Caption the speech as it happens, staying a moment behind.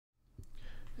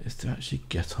is to actually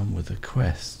get on with the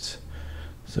quest.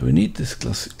 So we need this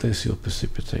glacial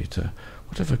precipitator.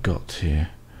 What have I got here?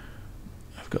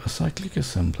 I've got a cyclic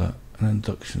assembler, an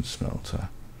induction smelter.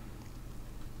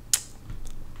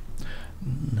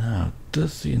 Now,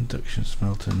 does the induction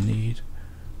smelter need...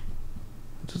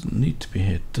 It doesn't need to be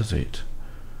here, does it?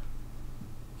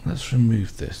 Let's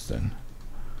remove this then.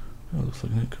 Oh, looks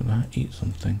like it's going to eat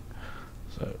something.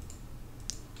 So,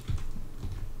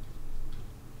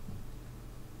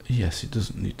 yes, it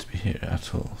doesn't need to be here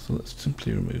at all. So let's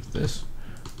simply remove this.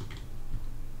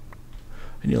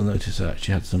 And you'll notice I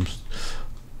actually had some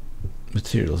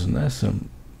materials in there, some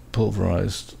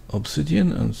pulverized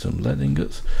obsidian and some lead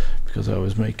ingots, because I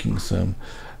was making some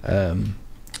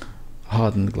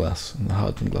hardened glass, and the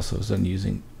hardened glass I was then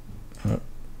using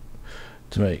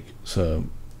to make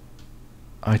some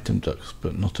item ducts,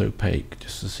 but not opaque,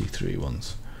 just the see-through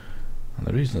ones. And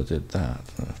the reason I did that,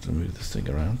 I have to move this thing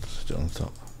around, sit it on the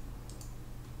top,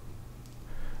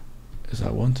 is I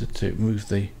wanted to move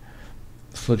the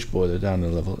sludge boiler down a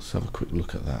level. Let's have a quick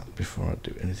look at that before I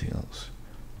do anything else.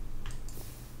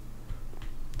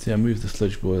 See, I moved the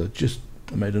sludge boiler,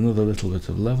 I made another little bit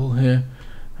of level here,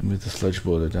 and moved the sludge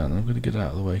boiler down. I'm going to get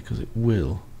out of the way because it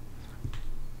will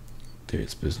do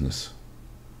its business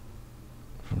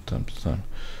from time to time.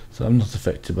 So I'm not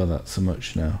affected by that so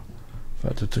much now. In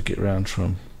fact, I took it round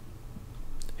from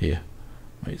here,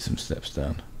 made some steps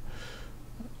down.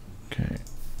 Okay.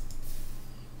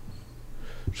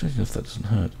 Strange enough, that doesn't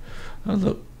hurt. Oh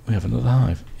look, we have another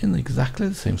hive in exactly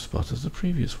the same spot as the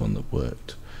previous one that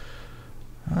worked.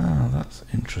 Ah, that's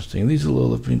interesting. These will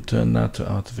all have been turned now to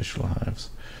artificial hives.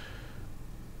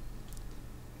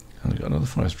 And we've got another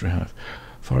forest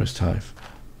hive.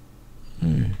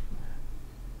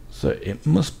 So it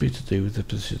must be to do with the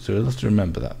position. So we'll have to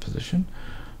remember that position.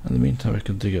 In the meantime, I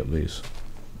can dig up these.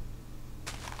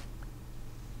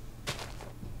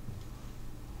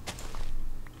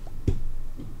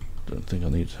 Don't think I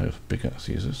need to have pickaxe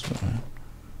users.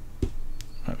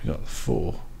 Right, we got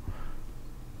 4.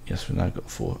 Yes, we've now got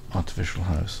 4 artificial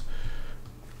hives.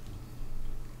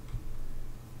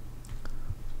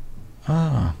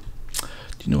 Ah,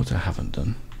 do you know what I haven't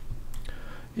done?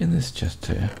 In this chest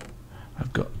here,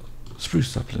 I've got spruce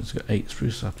saplings. I've got 8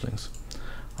 spruce saplings,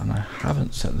 and I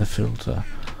haven't set the filter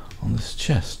on this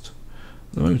chest.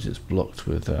 At the moment, it's blocked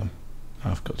with.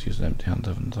 I've got to use an empty hand,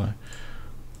 haven't I?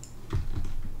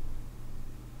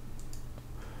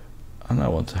 And I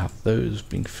want to have those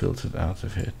being filtered out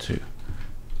of here too.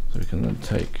 So we can then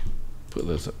put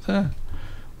those up there.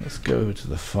 Let's go over to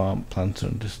the farm planter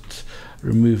and just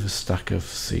remove a stack of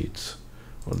seeds,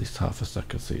 or at least half a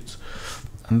stack of seeds.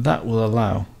 And that will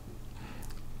allow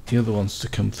the other ones to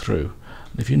come through.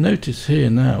 And if you notice here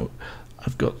now,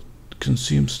 I've got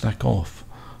consume stack off.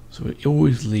 So it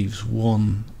always leaves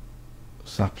one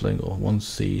sapling or one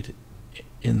seed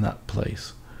in that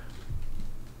place.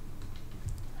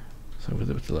 So we're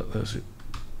able to let those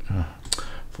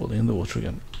falling in the water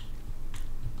again.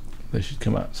 They should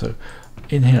come out. So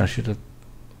in here I should have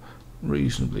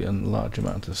reasonably a large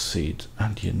amount of seed,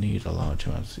 and you need a large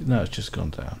amount of seed. Now it's just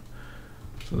gone down.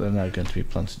 So they're now going to be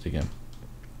planted again.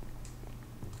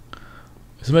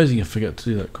 It's amazing I forget to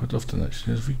do that quite often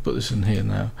actually. If we put this in here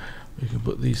now, we can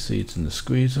put these seeds in the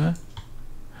squeezer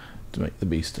to make the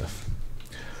bee stuff.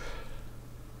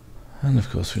 And of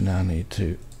course we now need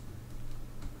to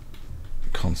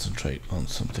concentrate on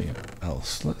something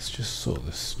else. Let's just sort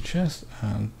this chest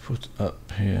and put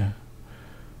up here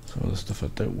some of the stuff I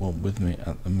don't want with me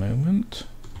at the moment.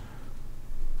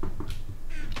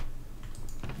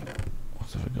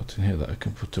 What have I got in here that I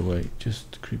can put away?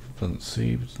 Just creeper plant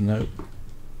seeds? No.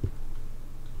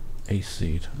 A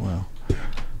seed. Wow.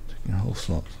 Taking a whole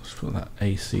slot. Let's put that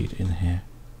A seed in here.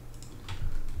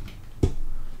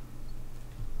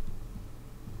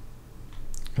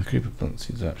 The creeper plant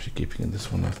seeds are actually keeping in this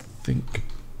one, I think.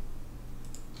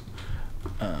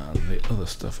 And the other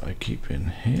stuff I keep in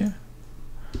here.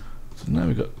 So now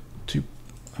we've got 2,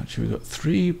 actually we've got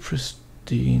 3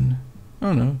 pristine,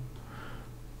 oh no,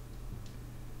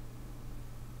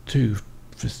 2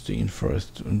 pristine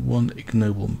forests and 1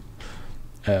 ignoble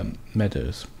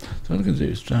meadows. So what I'm going to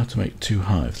do is try how to make 2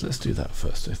 hives. Let's do that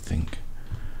first, I think.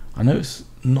 I know it's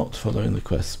not following the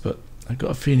quest, but I've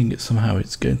got a feeling that somehow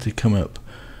it's going to come up.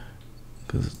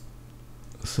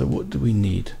 So what do we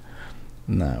need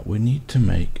now? We need to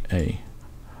make a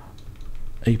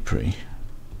apiary.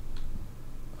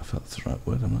 I felt that's the right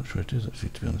word. I'm not sure it is actually,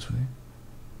 to be honest with you.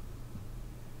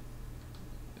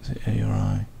 Is it A or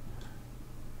I?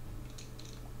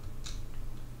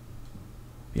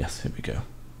 Yes, here we go.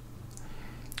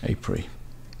 Apiary.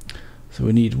 So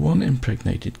we need 1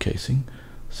 impregnated casing,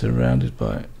 surrounded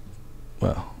by,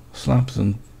 well, slabs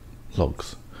and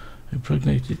logs.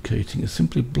 Impregnated coating is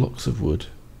simply blocks of wood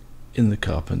in the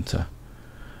carpenter,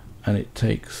 and it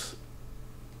takes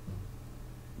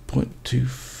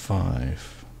 0.25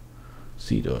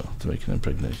 seed oil to make an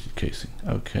impregnated casing.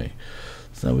 Okay,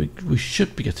 so we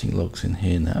should be getting logs in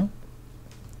here now.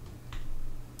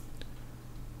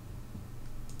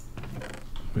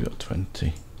 We got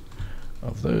 20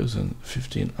 of those and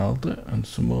 15 alder and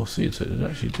some more seeds. So it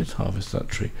actually did harvest that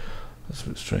tree. That's a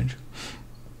bit strange.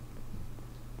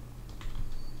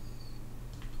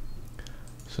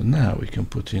 So now we can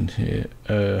put in here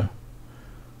is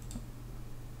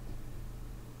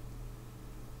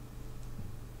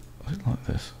it like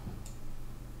this?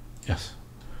 Yes.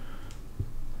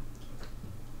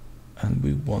 And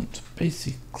we want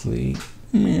basically,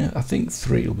 yeah, I think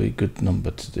 3 will be a good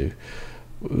number to do.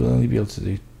 We'll only be able to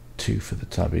do 2 for the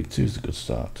time being. 2 is a good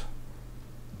start.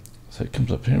 So it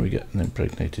comes up here and we get an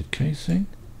impregnated casing.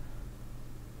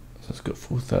 So it's got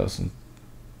 4,000.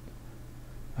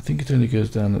 I think it only goes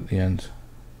down at the end.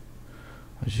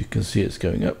 As you can see, it's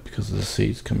going up because of the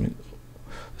seeds coming,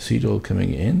 the seed oil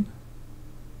coming in.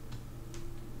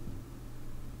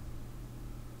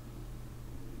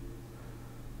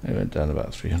 It went down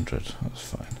about 300. That's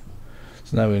fine.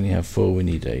 So now we only have 4. We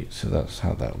need 8. So that's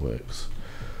how that works.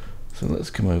 So let's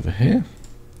come over here.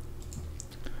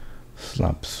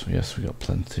 Slabs. Yes, we got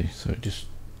plenty. So just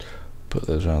put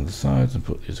those around the sides and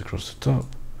put these across the top.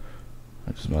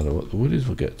 It doesn't matter what the wood is.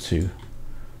 We'll get 2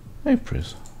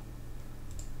 apiaries.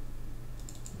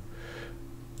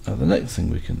 Now the next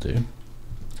thing we can do,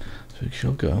 so we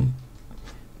shall go and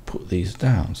put these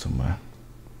down somewhere.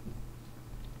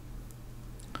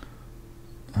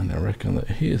 And I reckon that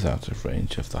he is out of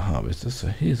range of the harvester, so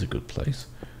here's a good place.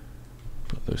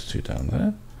 Put those 2 down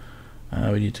there.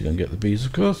 We need to go and get the bees,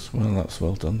 of course. Well, that's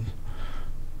well done.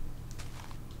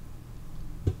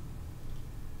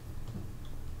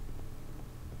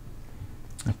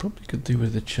 I probably could do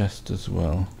with the chest as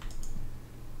well.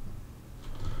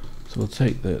 So we'll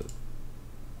take the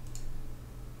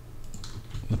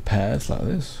pairs like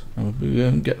this, and we'll go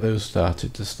and get those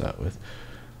started to start with.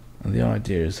 And the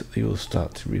idea is that they will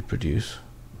start to reproduce.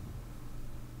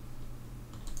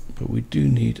 But we do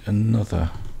need another,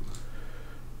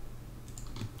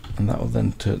 and that will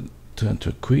then turn to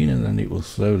a queen, and then it will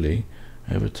slowly,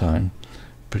 over time,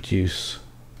 produce.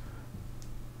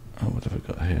 Oh, what have I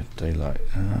got here? Daylight.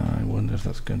 I wonder if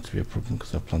that's going to be a problem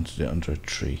because I planted it under a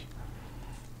tree.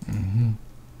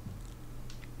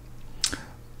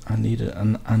 I need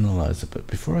an analyzer, but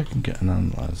before I can get an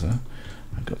analyzer,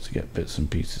 I've got to get bits and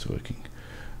pieces working.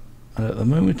 At the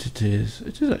moment it is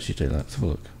actually daylight. Let's have a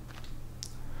look.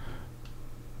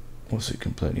 What's it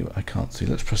complaining about? I can't see.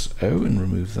 Let's press O and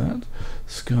remove that.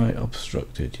 Sky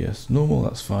obstructed. Yes. Normal,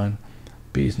 that's fine.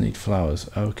 Bees need flowers.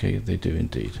 Okay, they do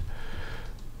indeed.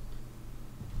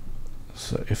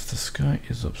 So if the sky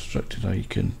is obstructed, you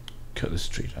can cut this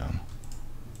tree down.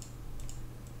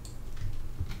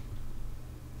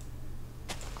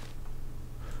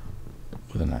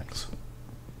 With an axe.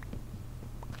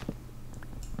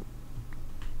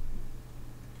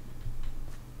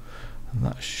 And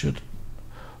that should,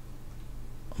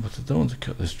 but I don't want to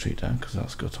cut this tree down because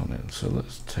that's got on it. So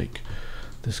let's take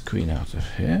this queen out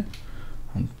of here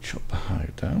and chop the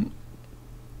hive down.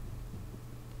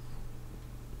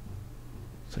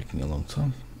 Taking a long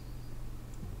time.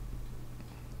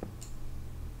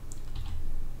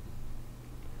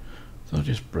 So I'll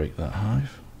just break that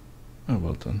hive. Oh,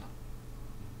 well done.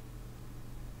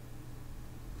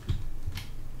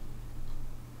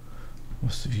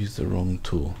 Must have used the wrong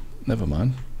tool. Never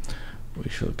mind. We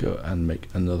shall go and make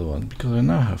another one because I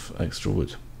now have extra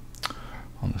wood.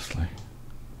 Honestly.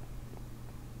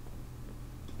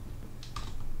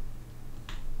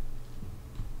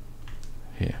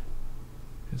 Here.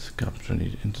 It's a carpenter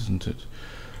needed, isn't it?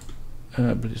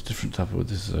 But it's different type of wood.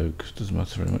 This is oak. Doesn't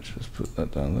matter very much. Let's put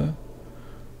that down there.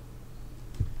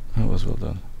 That was well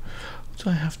done. What do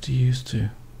I have to use to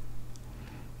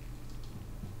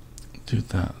do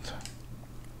that?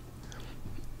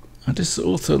 I just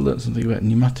also learned something about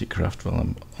pneumatic craft while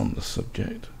I'm on the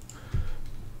subject.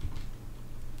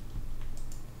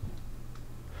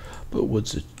 But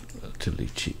wood's a relatively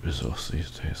cheap resource these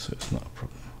days, so it's not a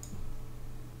problem.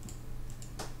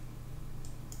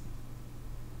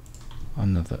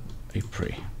 Another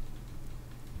apiary.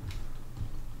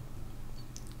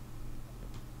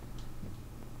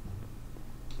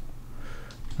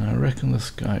 Now I reckon the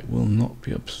sky will not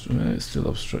be it's still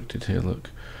obstructed here, look,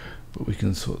 but we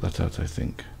can sort that out, I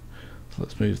think. So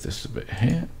let's move this a bit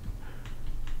here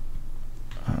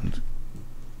and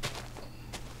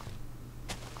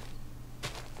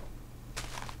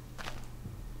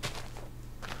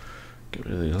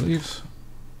leaves.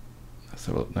 Let's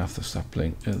have a look now if the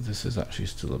sapling, this is actually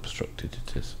still obstructed.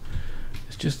 It is.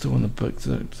 It's just the one above,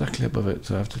 exactly above it,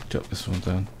 so I have to chop this one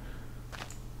down.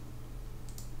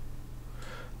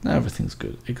 Now everything's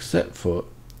good, except for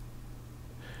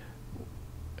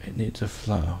it needs a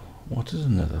flower. What is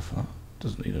another flower?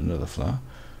 Doesn't need another flower.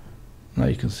 Now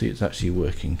you can see it's actually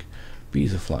working.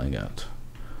 Bees are flying out.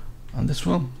 And this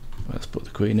one, let's put the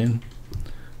queen in.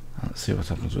 And let's see what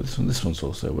happens with this one. This one's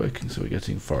also working, so we're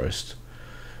getting forest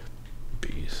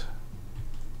bees.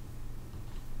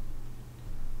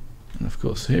 And of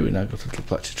course here we now got a little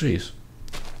patch of trees.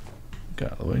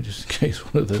 Get out of the way just in case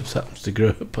one of those happens to grow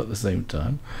up at the same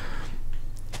time.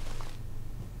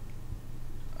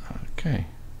 Okay.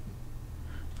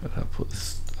 But I'll put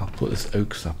this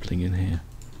oak sapling in here.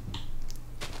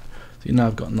 So now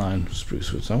I've got 9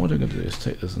 spruce wood. So what I'm going to do is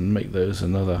take this and make those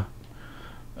another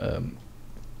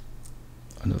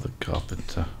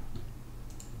carpenter.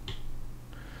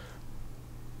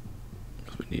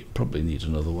 We probably need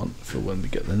another one for when we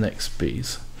get the next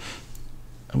bees.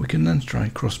 And we can then try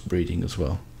crossbreeding as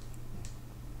well.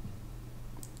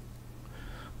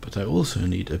 But I also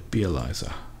need a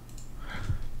Beealyzer.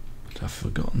 But I've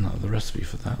forgotten the recipe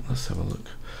for that. Let's have a look.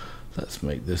 Let's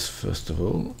make this first of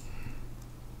all.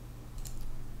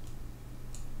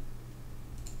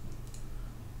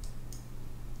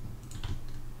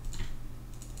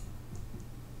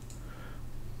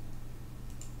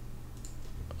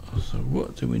 So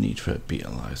what do we need for a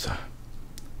Beealyzer?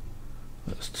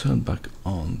 Let's turn back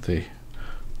on the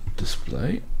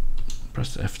display,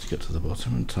 press F to get to the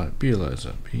bottom and type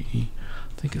Beealyzer, B-E,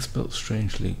 I think it's spelled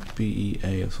strangely,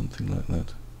 B-E-A or something like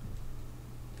that.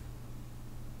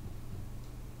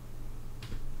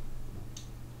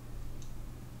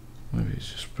 Maybe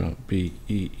it's just spelled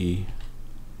B-E-E.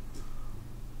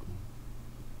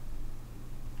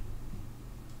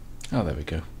 Oh, there we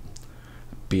go,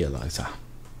 Beealyzer.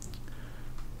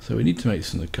 So we need to make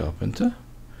this in the carpenter.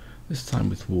 This time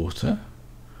with water,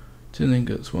 tin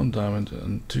ingots, 1 diamond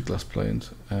and 2 glass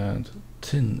planes and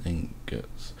tin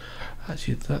ingots.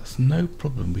 Actually that's no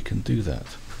problem, we can do that.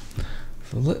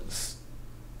 So let's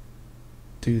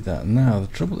do that. Now the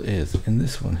trouble is in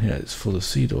this one here it's full of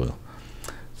seed oil,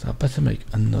 so I better make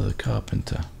another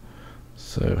carpenter.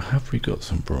 So have we got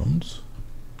some bronze?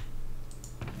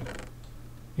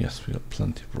 Yes, we got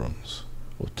plenty of bronze.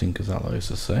 Or tinker's alloy is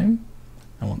the same.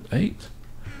 I want 8.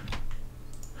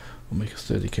 We'll make a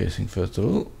sturdy casing first of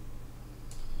all,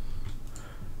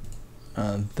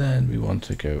 and then we want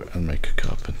to go and make a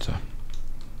carpenter.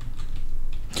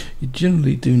 You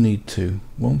generally do need 2,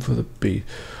 one for the bee.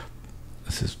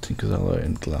 This is tinker's alloy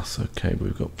and glass. Okay,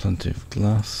 we've got plenty of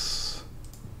glass,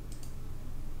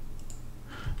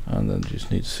 and then just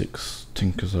need 6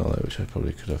 tinker's alloy, which I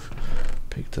probably could have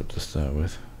picked up to start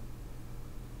with.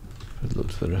 I'd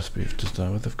look to the recipe to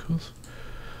start with, of course.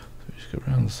 So we just go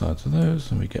around the sides of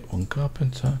those and we get 1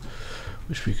 carpenter,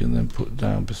 which we can then put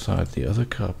down beside the other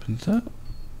carpenter.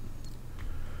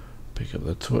 Pick up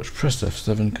the torch, press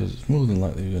F7 because it's more than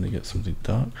likely we're going to get something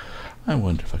dark. I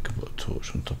wonder if I can put a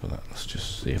torch on top of that. Let's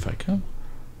just see if I can.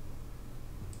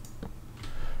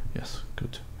 Yes,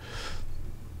 good.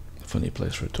 A funny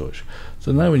place for a torch.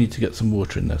 So now we need to get some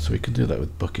water in there, so we can do that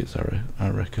with buckets, I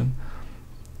reckon.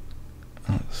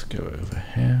 Let's go over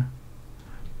here.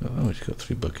 Oh, we've got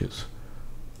 3 buckets.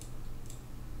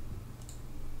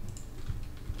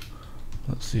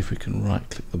 Let's see if we can right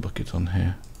click the bucket on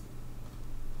here.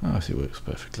 Oh, I see it works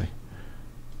perfectly.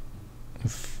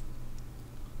 If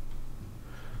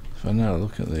I now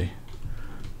look at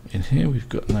in here we've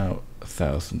got now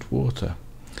 1000 water.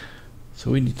 So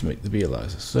we need to make the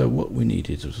Beealyzer. So what we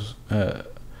needed was a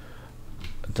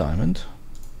diamond.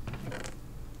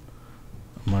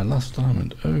 My last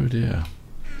diamond, oh dear.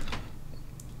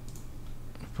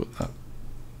 Put that,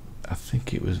 I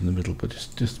think it was in the middle, but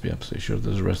just to be absolutely sure,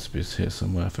 there's recipes here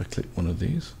somewhere if I click one of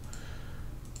these.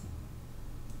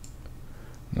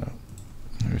 No,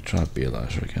 I'm going to try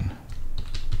Beealyzer again.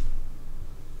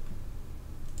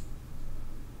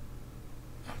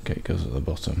 Okay, it goes at the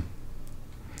bottom.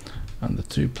 And the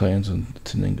 2 planes and the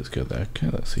tin ingots go there. Okay,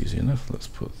 that's easy enough. Let's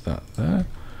put that there.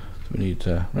 So we need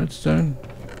redstone.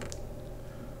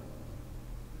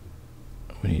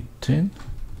 We need tin.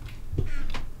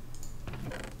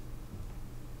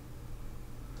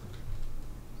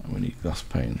 And we need glass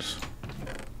panes.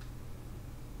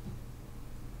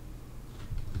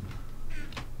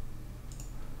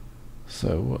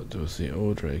 So what does the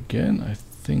order again? I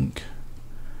think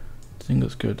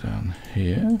ingots go down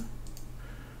here.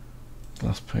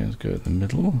 Glass panes go in the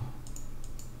middle.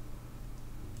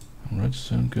 And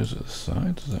redstone goes at the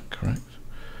side, is that correct?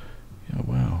 Yeah,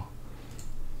 wow.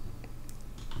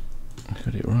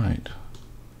 get it right.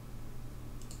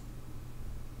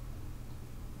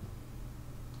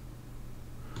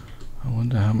 I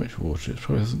wonder how much water. It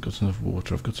probably hasn't got enough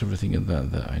water. I've got everything in there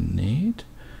that I need.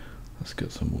 Let's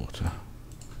get some water.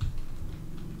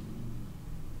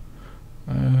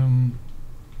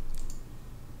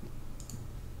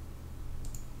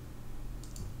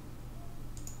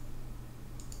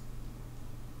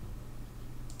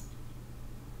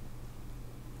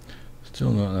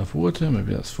 Still not enough water.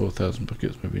 Maybe that's 4,000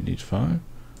 buckets. Maybe we need 5.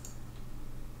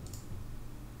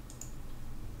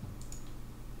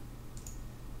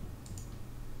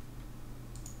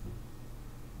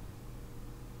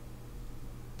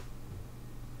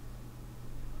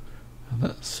 And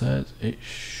that said, it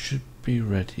should be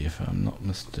ready if I'm not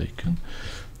mistaken.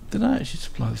 Did I actually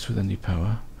supply this with any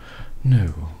power?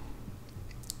 No.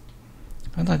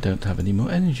 And I don't have any more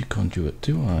energy conduit,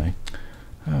 do I?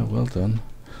 Oh, well done.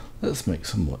 Let's make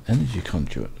some more energy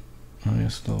conduit. Oh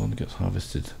yes, no one gets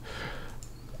harvested.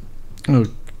 Oh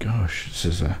gosh, this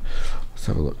is a, let's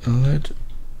have a look. Lead,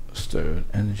 stone,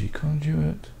 energy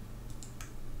conduit.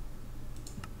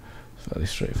 Fairly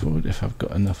straightforward if I've got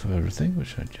enough of everything,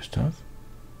 which I just have.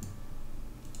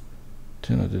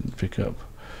 Tin I didn't pick up,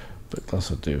 but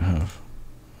glass I do have.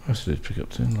 I also did pick up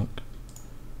tin, look.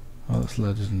 Oh, that's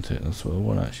lead, isn't it? That's what the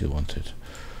one I actually wanted.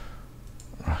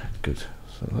 Right, good.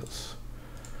 So let's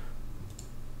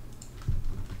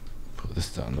put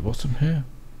this down the bottom here.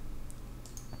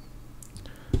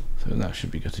 So that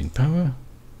should be getting power.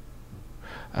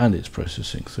 And it's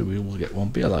processing, so we will get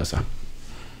one Beealyzer.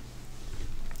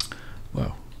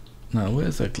 Well, now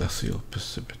where's our glacial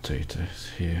precipitator? It's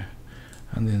here.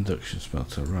 And the induction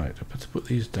smelter, right. I better put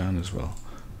these down as well.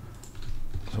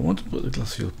 So I want to put the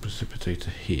glacial precipitator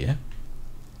here.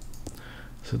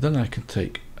 So then I can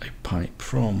take a pipe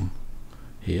from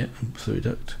here and fluid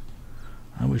duct,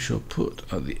 and we shall put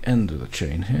at the end of the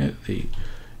chain here the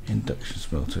induction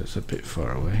smelter. It's a bit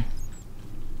far away.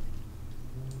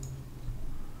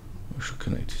 We shall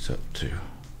connect it up to.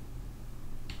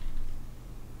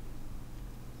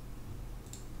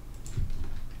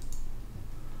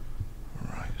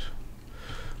 Right.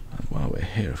 And while we're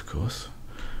here, of course,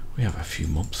 we have a few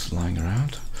mobs lying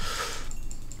around.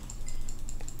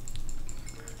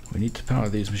 We need to power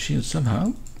these machines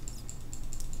somehow.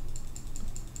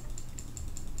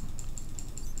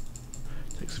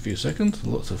 Takes a few seconds,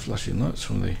 lots of flashing lights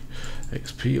from the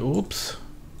XP orbs,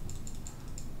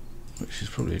 which is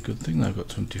probably a good thing. Now I've got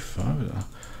 25.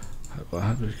 I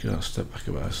had to step back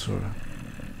about. I saw it.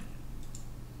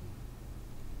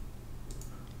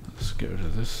 Let's get rid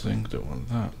of this thing, don't want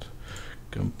that.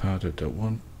 Gunpowder, don't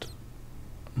want.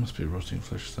 Must be rotting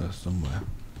flesh there somewhere.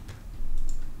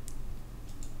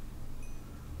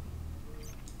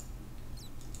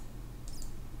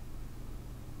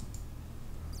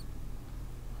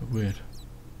 Weird.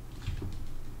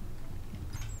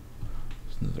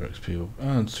 There's another XP orb.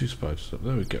 And 2 spiders up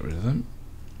there, we get rid of them.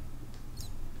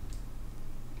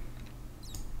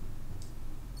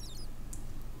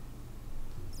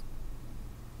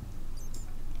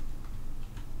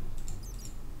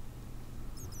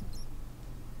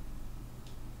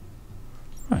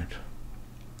 Right.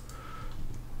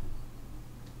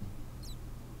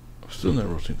 Still no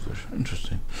rotting flesh.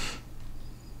 Interesting.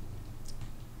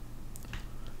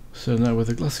 So now with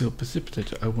the glacial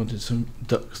precipitator, I wanted some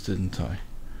ducts, didn't I?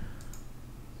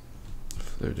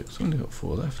 Fluid ducts. Only got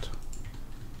 4 left.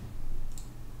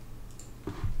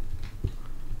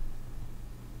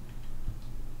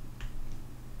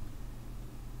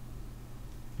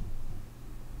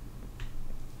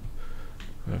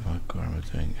 Where am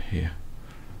I doing here?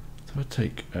 So I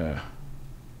take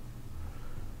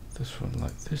this one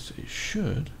like this, it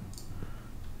should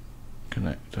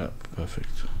connect up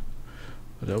perfect.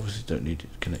 But I obviously don't need it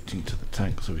connecting to the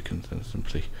tank, so we can then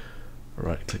simply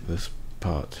right click this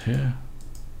part here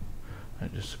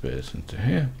and just spit it into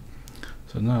here.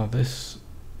 So now this,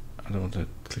 I don't want to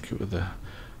click it with the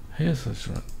here, so let's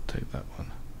take that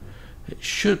one. It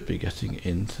should be getting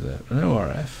into there. An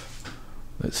ORF,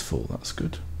 that's full, that's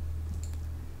good.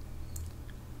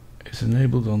 It's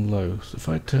enabled on low, so if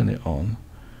I turn it on,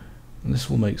 and this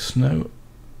will make snow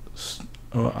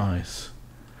or ice.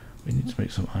 We need to make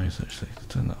some ice actually to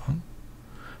turn that on,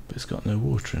 but it's got no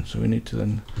water in, so we need to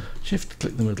then shift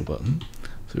click the middle button.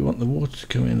 So we want the water to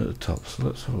come in at the top, so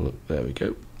let's have a look. There we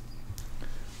go,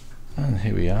 and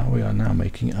here we are now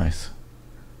making ice.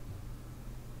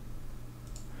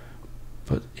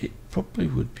 But it probably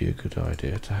would be a good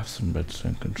idea to have some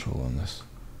redstone control on this,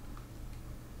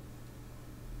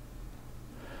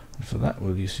 and for that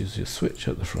we'll use a switch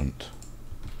at the front.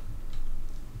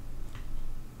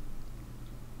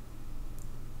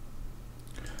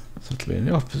 So it'll be in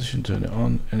the off position, turn it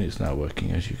on, and it's now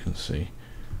working, as you can see.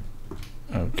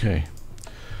 Okay.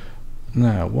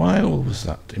 Now, why all was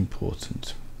that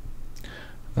important?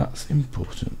 That's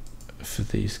important for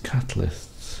these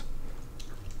catalysts.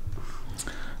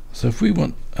 So if we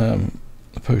want a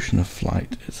potion of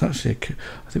flight, it's actually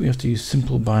I think we have to use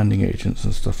simple binding agents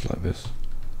and stuff like this.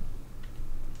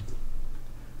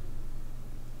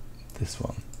 This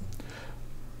one.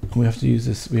 And we have to use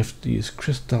this. We have to use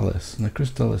crystallis, and the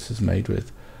crystallis is made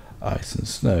with ice and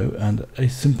snow, and a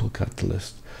simple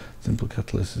catalyst. Simple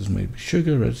catalyst is made with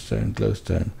sugar, redstone,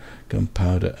 glowstone,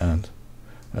 gunpowder, and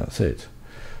that's it.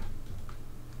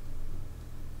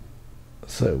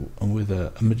 So, and with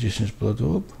a magician's blood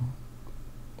orb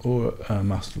or a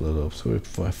master blood orb, so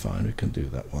if I find we can do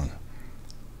that one.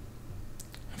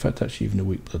 In fact, actually, even a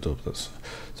weak blood orb.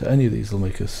 So any of these will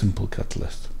make a simple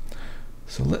catalyst.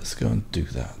 So let's go and do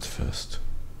that first.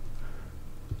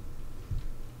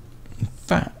 In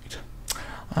fact,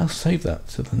 I'll save that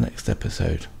to the next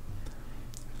episode,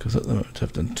 because at the moment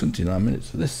I've done 29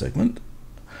 minutes of this segment,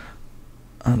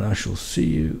 and I shall see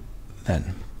you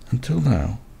then. Until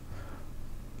now,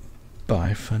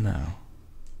 bye for now.